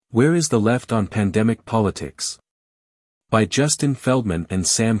Where is the Left on Pandemic Politics? By Justin Feldman and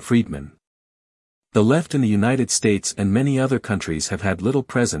Sam Friedman. The left in the United States and many other countries have had little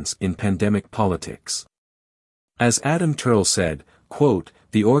presence in pandemic politics. As Adam Turrell said, quote,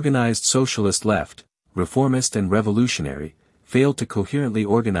 "The organized socialist left, reformist and revolutionary, failed to coherently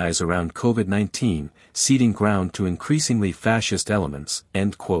organize around COVID-19, ceding ground to increasingly fascist elements,"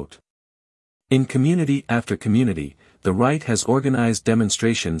 end quote. In community after community, the right has organized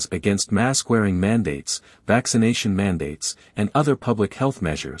demonstrations against mask-wearing mandates, vaccination mandates, and other public health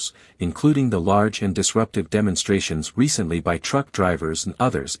measures, including the large and disruptive demonstrations recently by truck drivers and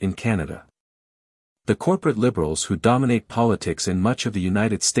others in Canada. The corporate liberals who dominate politics in much of the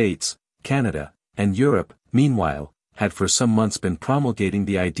United States, Canada, and Europe, meanwhile, had for some months been promulgating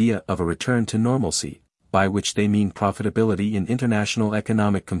the idea of a return to normalcy, by which they mean profitability in international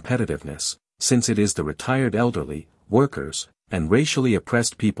economic competitiveness, since it is the retired elderly, workers, and racially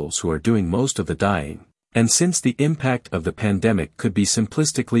oppressed peoples who are doing most of the dying, and since the impact of the pandemic could be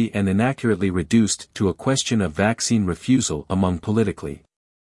simplistically and inaccurately reduced to a question of vaccine refusal among politically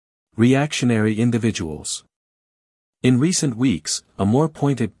reactionary individuals. In recent weeks, a more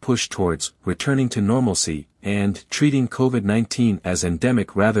pointed push towards returning to normalcy and treating COVID-19 as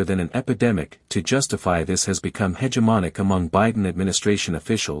endemic rather than an epidemic to justify this has become hegemonic among Biden administration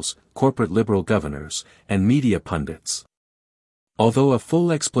officials, corporate liberal governors, and media pundits. Although a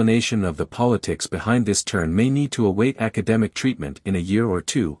full explanation of the politics behind this turn may need to await academic treatment in a year or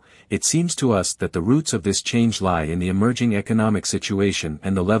two, it seems to us that the roots of this change lie in the emerging economic situation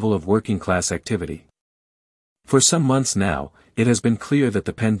and the level of working-class activity. For some months now, it has been clear that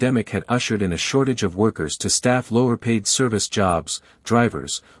the pandemic had ushered in a shortage of workers to staff lower-paid service jobs,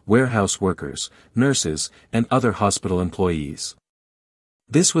 drivers, warehouse workers, nurses, and other hospital employees.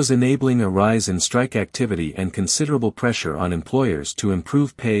 This was enabling a rise in strike activity and considerable pressure on employers to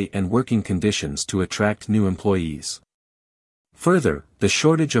improve pay and working conditions to attract new employees. Further, the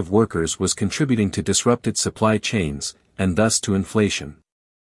shortage of workers was contributing to disrupted supply chains, and thus to inflation.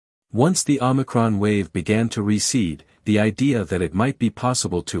 Once the Omicron wave began to recede, the idea that it might be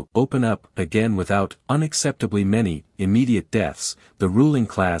possible to open up again without unacceptably many immediate deaths, the ruling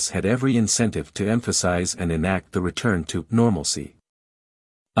class had every incentive to emphasize and enact the return to normalcy.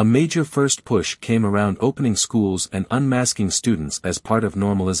 A major first push came around opening schools and unmasking students as part of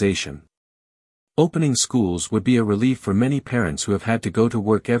normalization. Opening schools would be a relief for many parents who have had to go to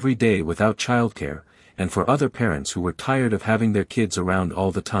work every day without childcare, and for other parents who were tired of having their kids around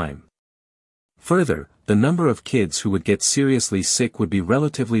all the time. Further, the number of kids who would get seriously sick would be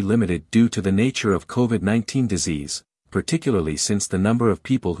relatively limited due to the nature of COVID-19 disease, particularly since the number of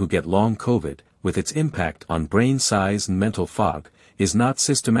people who get long COVID, with its impact on brain size and mental fog, is not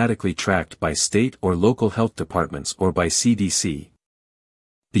systematically tracked by state or local health departments or by CDC.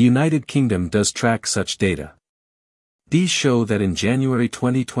 The United Kingdom does track such data. These show that in January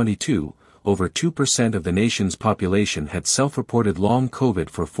 2022, over 2% of the nation's population had self-reported long COVID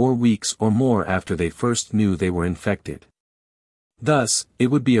for 4 weeks or more after they first knew they were infected. Thus, it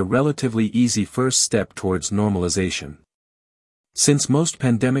would be a relatively easy first step towards normalization. Since most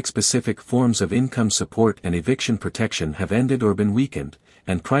pandemic-specific forms of income support and eviction protection have ended or been weakened,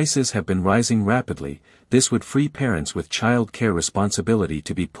 and prices have been rising rapidly, this would free parents with child care responsibility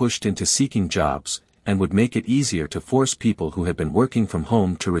to be pushed into seeking jobs, and would make it easier to force people who had been working from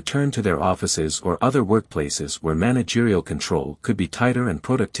home to return to their offices or other workplaces where managerial control could be tighter and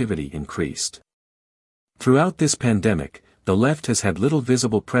productivity increased. Throughout this pandemic, the left has had little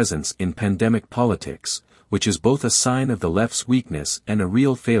visible presence in pandemic politics, which is both a sign of the left's weakness and a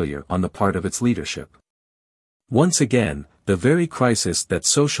real failure on the part of its leadership. Once again, the very crisis that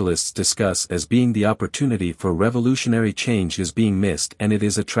socialists discuss as being the opportunity for revolutionary change is being missed, and it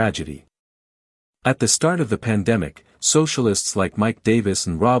is a tragedy. At the start of the pandemic, socialists like Mike Davis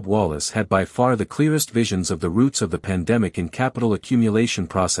and Rob Wallace had by far the clearest visions of the roots of the pandemic in capital accumulation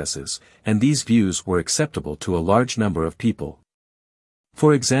processes, and these views were acceptable to a large number of people.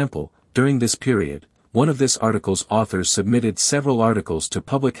 For example, during this period, one of this article's authors submitted several articles to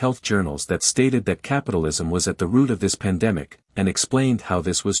public health journals that stated that capitalism was at the root of this pandemic, and explained how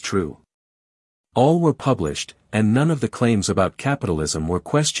this was true. All were published, and none of the claims about capitalism were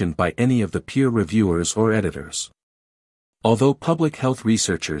questioned by any of the peer reviewers or editors. Although public health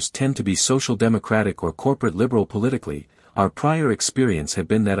researchers tend to be social democratic or corporate liberal politically, our prior experience had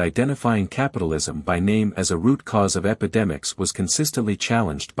been that identifying capitalism by name as a root cause of epidemics was consistently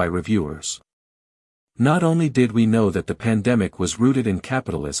challenged by reviewers. Not only did we know that the pandemic was rooted in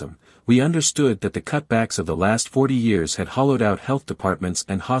capitalism, we understood that the cutbacks of the last 40 years had hollowed out health departments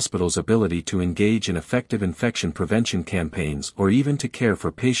and hospitals' ability to engage in effective infection prevention campaigns or even to care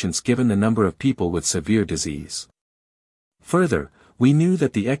for patients given the number of people with severe disease. Further, we knew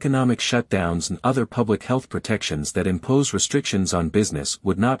that the economic shutdowns and other public health protections that impose restrictions on business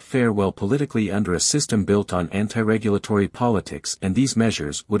would not fare well politically under a system built on anti-regulatory politics, and these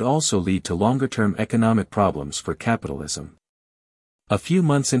measures would also lead to longer-term economic problems for capitalism. A few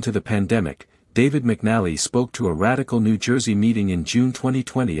months into the pandemic, David McNally spoke to a radical New Jersey meeting in June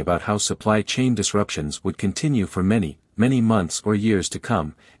 2020 about how supply chain disruptions would continue for many months or years to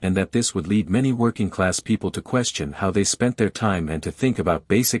come, and that this would lead many working-class people to question how they spent their time and to think about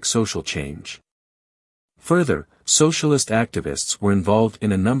basic social change. Further, socialist activists were involved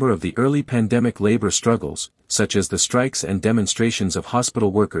in a number of the early pandemic labor struggles, such as the strikes and demonstrations of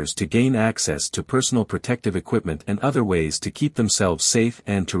hospital workers to gain access to personal protective equipment and other ways to keep themselves safe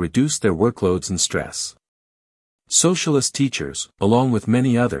and to reduce their workloads and stress. Socialist teachers, along with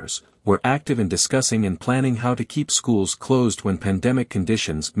many others, were active in discussing and planning how to keep schools closed when pandemic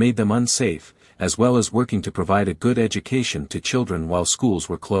conditions made them unsafe, as well as working to provide a good education to children while schools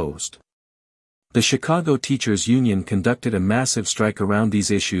were closed. The Chicago Teachers Union conducted a massive strike around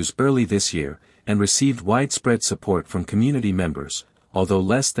these issues early this year, and received widespread support from community members, although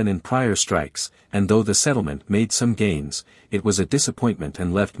less than in prior strikes, and though the settlement made some gains, it was a disappointment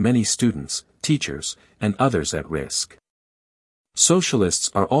and left many students, teachers, and others at risk.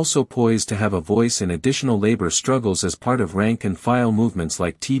 Socialists are also poised to have a voice in additional labor struggles as part of rank-and-file movements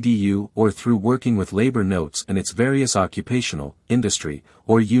like TDU or through working with Labor Notes and its various occupational, industry,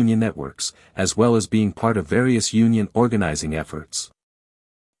 or union networks, as well as being part of various union organizing efforts.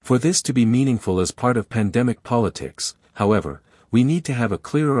 For this to be meaningful as part of pandemic politics, however, we need to have a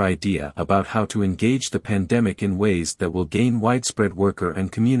clearer idea about how to engage the pandemic in ways that will gain widespread worker and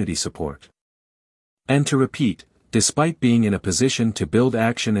community support. And to repeat, despite being in a position to build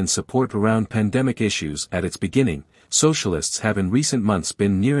action and support around pandemic issues at its beginning, socialists have in recent months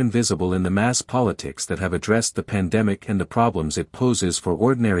been near invisible in the mass politics that have addressed the pandemic and the problems it poses for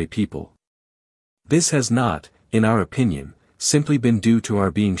ordinary people. This has not, in our opinion, simply been due to our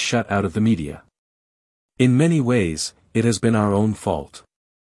being shut out of the media. In many ways, it has been our own fault.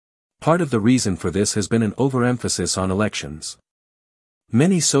 Part of the reason for this has been an overemphasis on elections.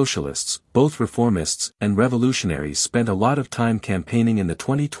 Many socialists, both reformists and revolutionaries, spent a lot of time campaigning in the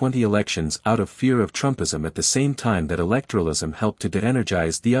 2020 elections out of fear of Trumpism at the same time that electoralism helped to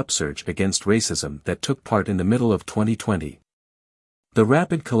de-energize the upsurge against racism that took part in the middle of 2020. The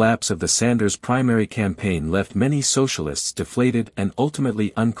rapid collapse of the Sanders primary campaign left many socialists deflated and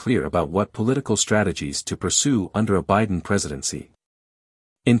ultimately unclear about what political strategies to pursue under a Biden presidency.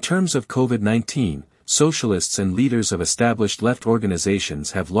 In terms of COVID-19, socialists and leaders of established left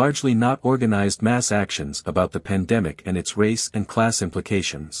organizations have largely not organized mass actions about the pandemic and its race and class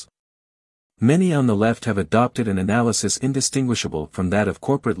implications. Many on the left have adopted an analysis indistinguishable from that of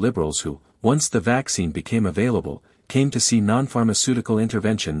corporate liberals who, once the vaccine became available, came to see non-pharmaceutical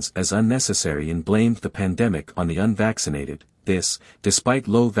interventions as unnecessary and blamed the pandemic on the unvaccinated. This, despite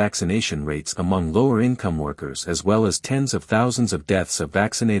low vaccination rates among lower-income workers as well as tens of thousands of deaths of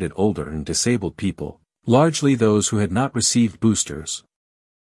vaccinated older and disabled people, largely those who had not received boosters.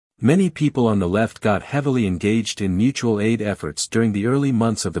 Many people on the left got heavily engaged in mutual aid efforts during the early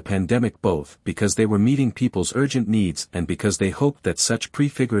months of the pandemic, both because they were meeting people's urgent needs and because they hoped that such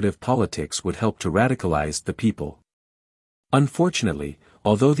prefigurative politics would help to radicalize the people. Unfortunately,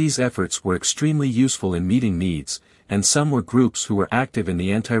 although these efforts were extremely useful in meeting needs, and some were groups who were active in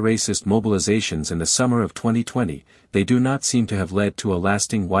the anti-racist mobilizations in the summer of 2020, they do not seem to have led to a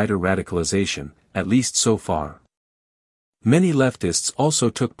lasting wider radicalization, at least so far. Many leftists also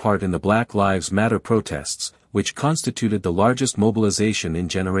took part in the Black Lives Matter protests, which constituted the largest mobilization in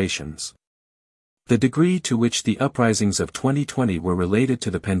generations. The degree to which the uprisings of 2020 were related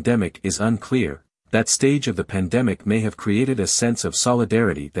to the pandemic is unclear. That stage of the pandemic may have created a sense of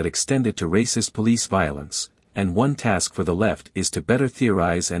solidarity that extended to racist police violence, and one task for the left is to better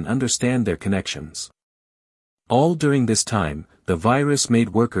theorize and understand their connections. All during this time, the virus made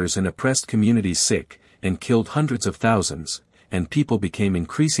workers in oppressed communities sick, and killed hundreds of thousands, and people became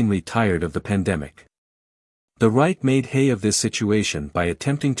increasingly tired of the pandemic. The right made hay of this situation by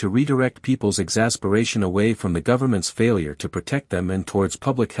attempting to redirect people's exasperation away from the government's failure to protect them and towards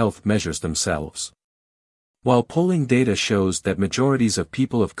public health measures themselves. While polling data shows that majorities of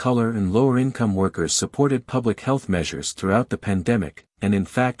people of color and lower-income workers supported public health measures throughout the pandemic, and in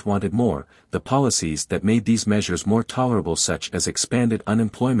fact wanted more, the policies that made these measures more tolerable, such as expanded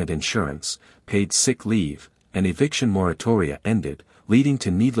unemployment insurance, paid sick leave, and eviction moratoria, ended, leading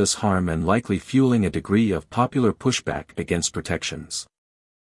to needless harm and likely fueling a degree of popular pushback against protections.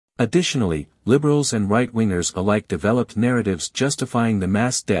 Additionally, liberals and right-wingers alike developed narratives justifying the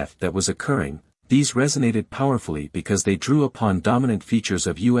mass death that was occurring. These resonated powerfully because they drew upon dominant features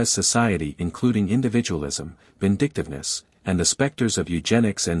of U.S. society, including individualism, vindictiveness, and the specters of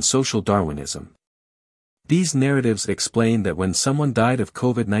eugenics and social Darwinism. These narratives explain that when someone died of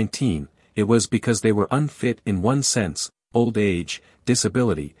COVID-19, it was because they were unfit in one sense, old age,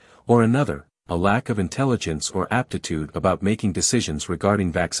 disability, or another, a lack of intelligence or aptitude about making decisions regarding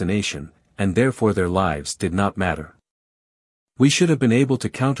vaccination, and therefore their lives did not matter. We should have been able to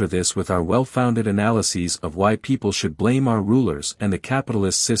counter this with our well-founded analyses of why people should blame our rulers and the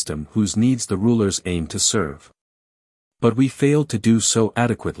capitalist system whose needs the rulers aim to serve. But we failed to do so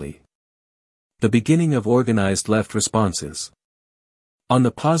adequately. The beginning of organized left responses. On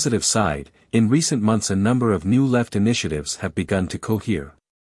the positive side, in recent months a number of new left initiatives have begun to cohere.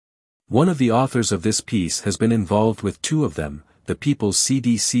 One of the authors of this piece has been involved with two of them, the People's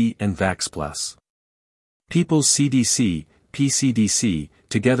CDC and VaxPlus. People's CDC, PCDC,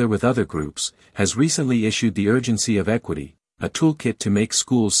 together with other groups, has recently issued the Urgency of Equity, a toolkit to make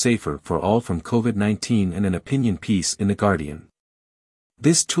schools safer for all from COVID-19, and an opinion piece in The Guardian.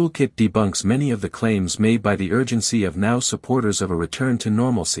 This toolkit debunks many of the claims made by the Urgency of Now supporters of a return to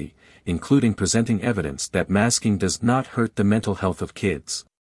normalcy, including presenting evidence that masking does not hurt the mental health of kids.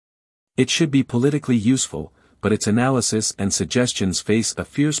 It should be politically useful, but its analysis and suggestions face a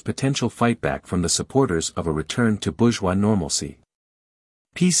fierce potential fightback from the supporters of a return to bourgeois normalcy.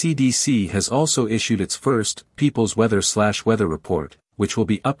 PCDC has also issued its first People's Weather/Weather Report, which will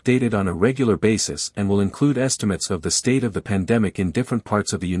be updated on a regular basis and will include estimates of the state of the pandemic in different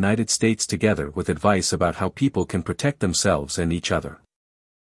parts of the United States together with advice about how people can protect themselves and each other.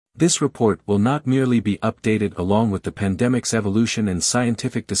 This report will not merely be updated along with the pandemic's evolution and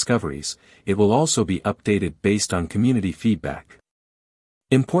scientific discoveries, it will also be updated based on community feedback.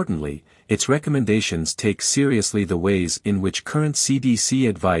 Importantly, its recommendations take seriously the ways in which current CDC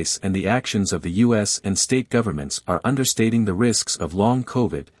advice and the actions of the U.S. and state governments are understating the risks of long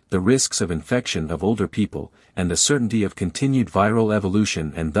COVID, the risks of infection of older people, and the certainty of continued viral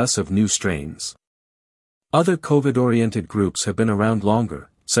evolution and thus of new strains. Other COVID-oriented groups have been around longer,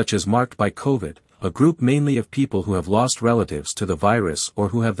 such as Marked by COVID, a group mainly of people who have lost relatives to the virus or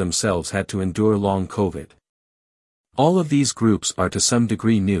who have themselves had to endure long COVID. All of these groups are to some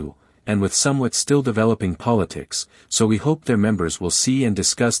degree new, and with somewhat still developing politics, so we hope their members will see and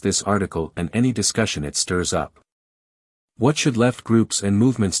discuss this article and any discussion it stirs up. What should left groups and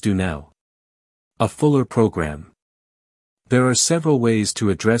movements do now? A fuller program. There are several ways to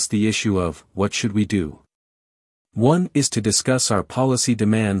address the issue of, what should we do? One is to discuss our policy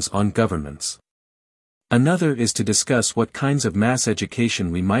demands on governments. Another is to discuss what kinds of mass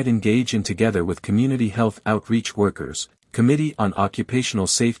education we might engage in together with community health outreach workers, Committee on Occupational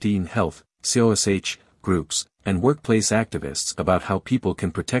Safety and Health, COSH, groups, and workplace activists about how people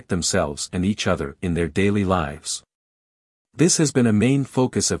can protect themselves and each other in their daily lives. This has been a main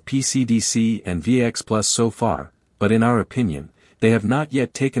focus of PCDC and VaxPlus so far, but in our opinion, they have not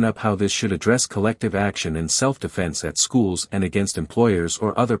yet taken up how this should address collective action and self-defense at schools and against employers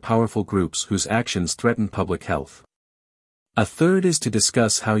or other powerful groups whose actions threaten public health. A third is to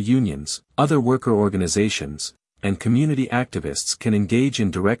discuss how unions, other worker organizations, and community activists can engage in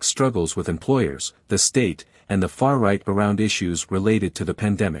direct struggles with employers, the state, and the far right around issues related to the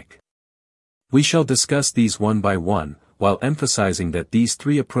pandemic. We shall discuss these one by one, while emphasizing that these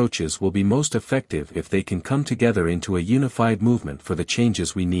three approaches will be most effective if they can come together into a unified movement for the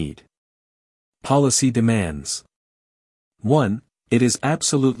changes we need. Policy demands. 1. It is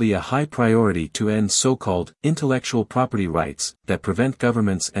absolutely a high priority to end so-called intellectual property rights that prevent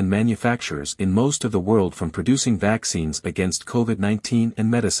governments and manufacturers in most of the world from producing vaccines against COVID-19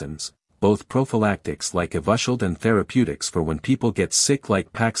 and medicines, both prophylactics like Evusheld and therapeutics for when people get sick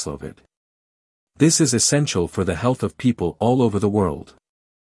like Paxlovid. This is essential for the health of people all over the world.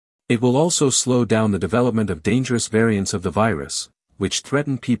 It will also slow down the development of dangerous variants of the virus, which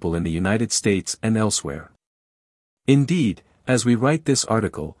threaten people in the United States and elsewhere. Indeed, as we write this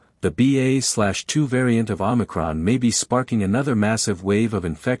article, the BA/2 variant of Omicron may be sparking another massive wave of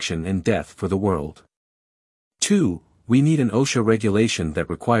infection and death for the world. 2. We need an OSHA regulation that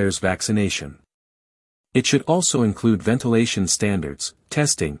requires vaccination. It should also include ventilation standards,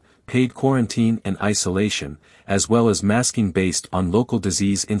 testing, paid quarantine and isolation, as well as masking based on local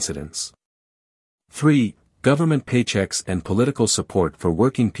disease incidence. 3. Government paychecks and political support for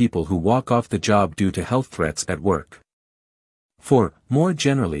working people who walk off the job due to health threats at work. 4. More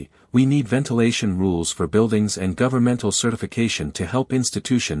generally, we need ventilation rules for buildings and governmental certification to help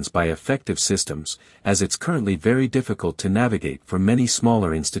institutions buy effective systems, as it's currently very difficult to navigate for many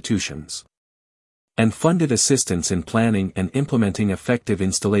smaller institutions. And funded assistance in planning and implementing effective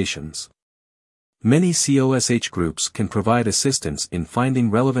installations. Many COSH groups can provide assistance in finding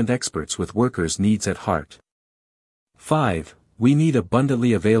relevant experts with workers' needs at heart. 5. We need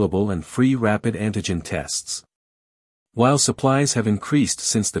abundantly available and free rapid antigen tests. While supplies have increased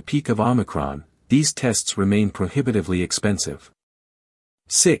since the peak of Omicron, these tests remain prohibitively expensive.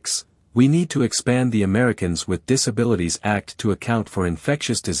 6. We need to expand the Americans with Disabilities Act to account for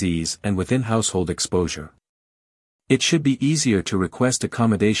infectious disease and within-household exposure. It should be easier to request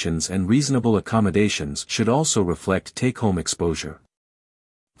accommodations, and reasonable accommodations should also reflect take-home exposure.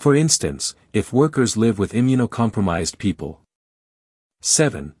 For instance, if workers live with immunocompromised people.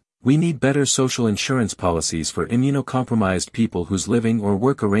 7. We need better social insurance policies for immunocompromised people whose living or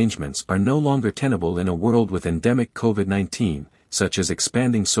work arrangements are no longer tenable in a world with endemic COVID-19, such as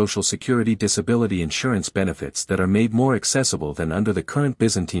expanding Social Security disability insurance benefits that are made more accessible than under the current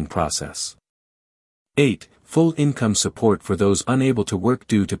Byzantine process. 8. Full income support for those unable to work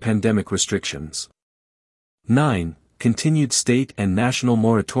due to pandemic restrictions. 9. Continued state and national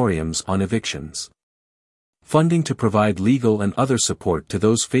moratoriums on evictions. Funding to provide legal and other support to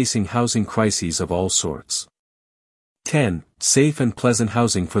those facing housing crises of all sorts. 10. Safe and pleasant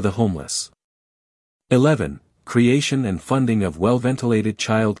housing for the homeless. 11. Creation and funding of well-ventilated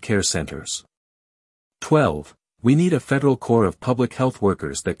child care centers. 12. We need a federal corps of public health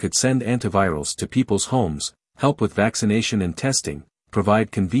workers that could send antivirals to people's homes, help with vaccination and testing,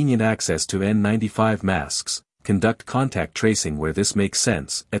 provide convenient access to N95 masks, conduct contact tracing where this makes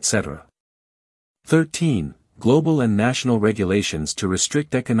sense, etc. 13. Global and national regulations to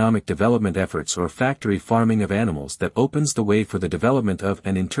restrict economic development efforts or factory farming of animals that opens the way for the development of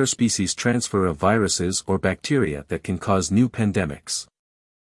an interspecies transfer of viruses or bacteria that can cause new pandemics.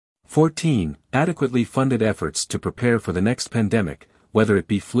 14. Adequately funded efforts to prepare for the next pandemic, whether it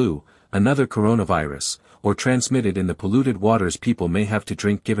be flu, another coronavirus, or transmitted in the polluted waters people may have to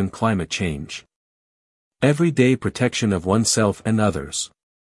drink given climate change. Everyday protection of oneself and others.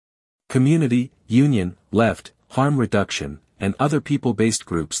 Community, union, left, harm reduction, and other people-based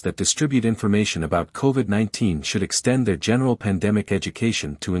groups that distribute information about COVID-19 should extend their general pandemic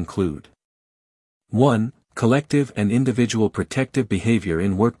education to include 1. Collective and individual protective behavior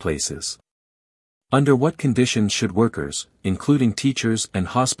in workplaces. Under what conditions should workers, including teachers and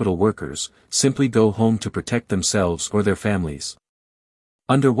hospital workers, simply go home to protect themselves or their families?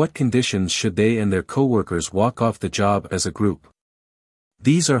 Under what conditions should they and their co-workers walk off the job as a group?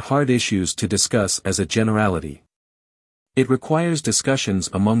 These are hard issues to discuss as a generality. It requires discussions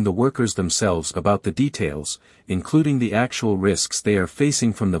among the workers themselves about the details, including the actual risks they are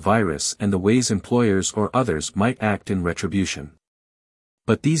facing from the virus and the ways employers or others might act in retribution.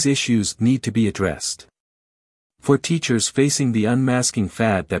 But these issues need to be addressed. For teachers facing the unmasking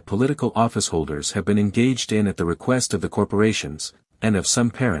fad that political office holders have been engaged in at the request of the corporations, and of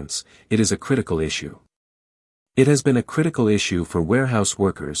some parents, it is a critical issue. It has been a critical issue for warehouse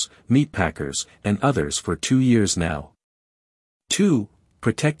workers, meatpackers, and others for 2 years now. 2.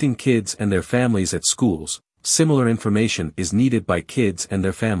 Protecting kids and their families at schools. Similar information is needed by kids and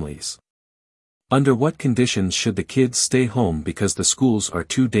their families. Under what conditions should the kids stay home because the schools are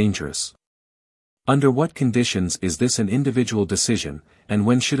too dangerous? Under what conditions is this an individual decision, and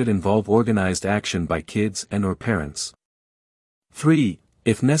when should it involve organized action by kids and or parents? 3.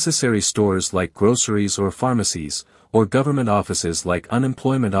 If necessary, stores like groceries or pharmacies, or government offices like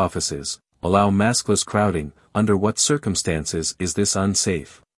unemployment offices, allow maskless crowding. Under what circumstances is this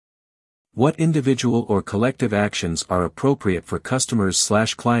unsafe? What individual or collective actions are appropriate for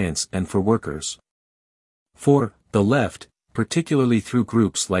customers/clients and for workers? 4. The left, particularly through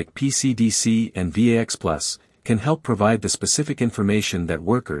groups like PCDC and VAX+, can help provide the specific information that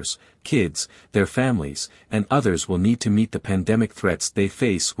workers, kids, their families, and others will need to meet the pandemic threats they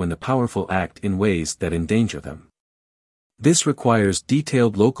face when the powerful act in ways that endanger them. This requires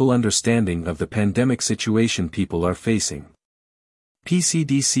detailed local understanding of the pandemic situation people are facing.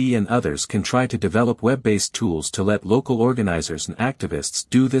 PCDC and others can try to develop web-based tools to let local organizers and activists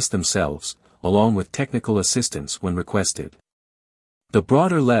do this themselves, along with technical assistance when requested. The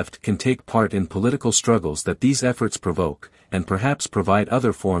broader left can take part in political struggles that these efforts provoke, and perhaps provide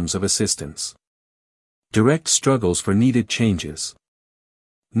other forms of assistance. Direct struggles for needed changes.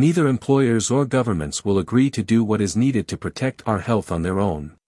 Neither employers or governments will agree to do what is needed to protect our health on their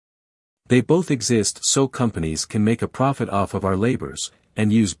own. They both exist so companies can make a profit off of our labors,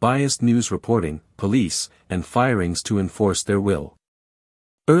 and use biased news reporting, police, and firings to enforce their will.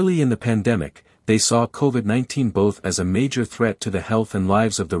 Early in the pandemic, they saw COVID-19 both as a major threat to the health and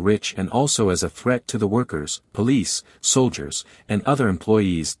lives of the rich and also as a threat to the workers, police, soldiers, and other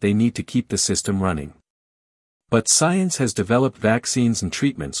employees they need to keep the system running. But science has developed vaccines and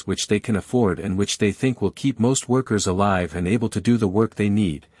treatments which they can afford and which they think will keep most workers alive and able to do the work they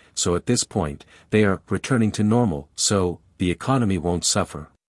need, so at this point, they are returning to normal, so the economy won't suffer.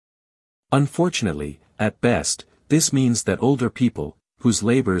 Unfortunately, at best, this means that older people, whose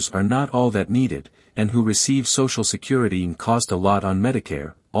labors are not all that needed, and who receive Social Security and cost a lot on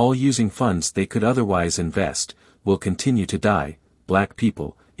Medicare, all using funds they could otherwise invest, will continue to die. Black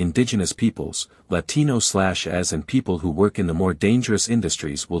people, indigenous peoples, Latino/As and people who work in the more dangerous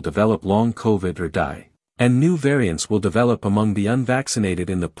industries will develop long COVID or die. And new variants will develop among the unvaccinated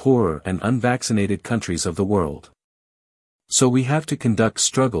in the poorer and unvaccinated countries of the world. So we have to conduct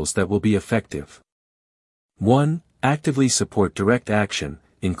struggles that will be effective. 1. Actively support direct action,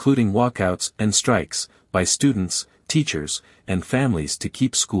 including walkouts and strikes, by students, teachers, and families to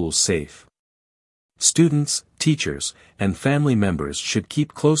keep schools safe. Students, teachers, and family members should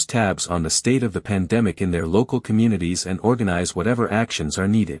keep close tabs on the state of the pandemic in their local communities and organize whatever actions are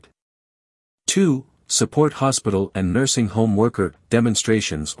needed. 2. Support hospital and nursing home worker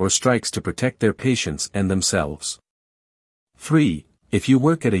demonstrations or strikes to protect their patients and themselves. 3. If you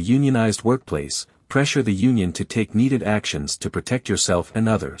work at a unionized workplace, pressure the union to take needed actions to protect yourself and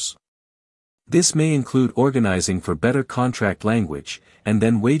others. This may include organizing for better contract language, and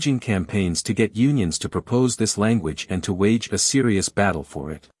then waging campaigns to get unions to propose this language and to wage a serious battle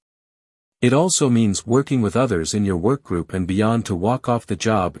for it. It also means working with others in your work group and beyond to walk off the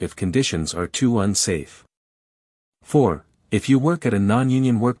job if conditions are too unsafe. 4. If you work at a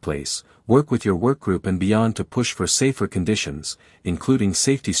non-union workplace, work with your work group and beyond to push for safer conditions, including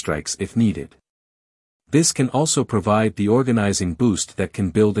safety strikes if needed. This can also provide the organizing boost that can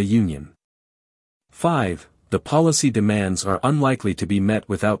build a union. 5. The policy demands are unlikely to be met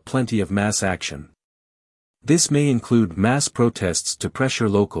without plenty of mass action. This may include mass protests to pressure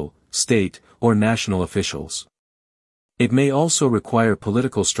local, state, or national officials. It may also require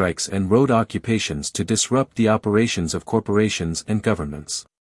political strikes and road occupations to disrupt the operations of corporations and governments.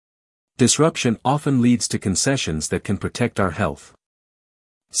 Disruption often leads to concessions that can protect our health.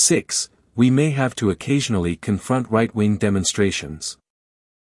 6. We may have to occasionally confront right-wing demonstrations.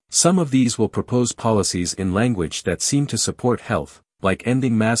 Some of these will propose policies in language that seem to support health, like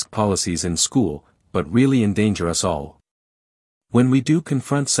ending mask policies in school, but really endanger us all. When we do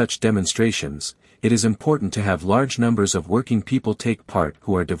confront such demonstrations, it is important to have large numbers of working people take part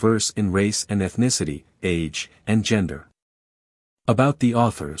who are diverse in race and ethnicity, age, and gender. About the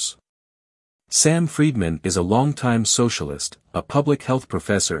authors. Sam Friedman is a longtime socialist, a public health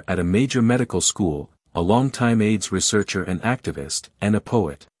professor at a major medical school, a longtime AIDS researcher and activist, and a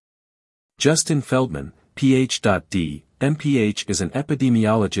poet. Justin Feldman, Ph.D., MPH is an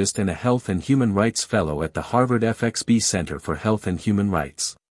epidemiologist and a Health and Human Rights Fellow at the Harvard FXB Center for Health and Human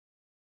Rights.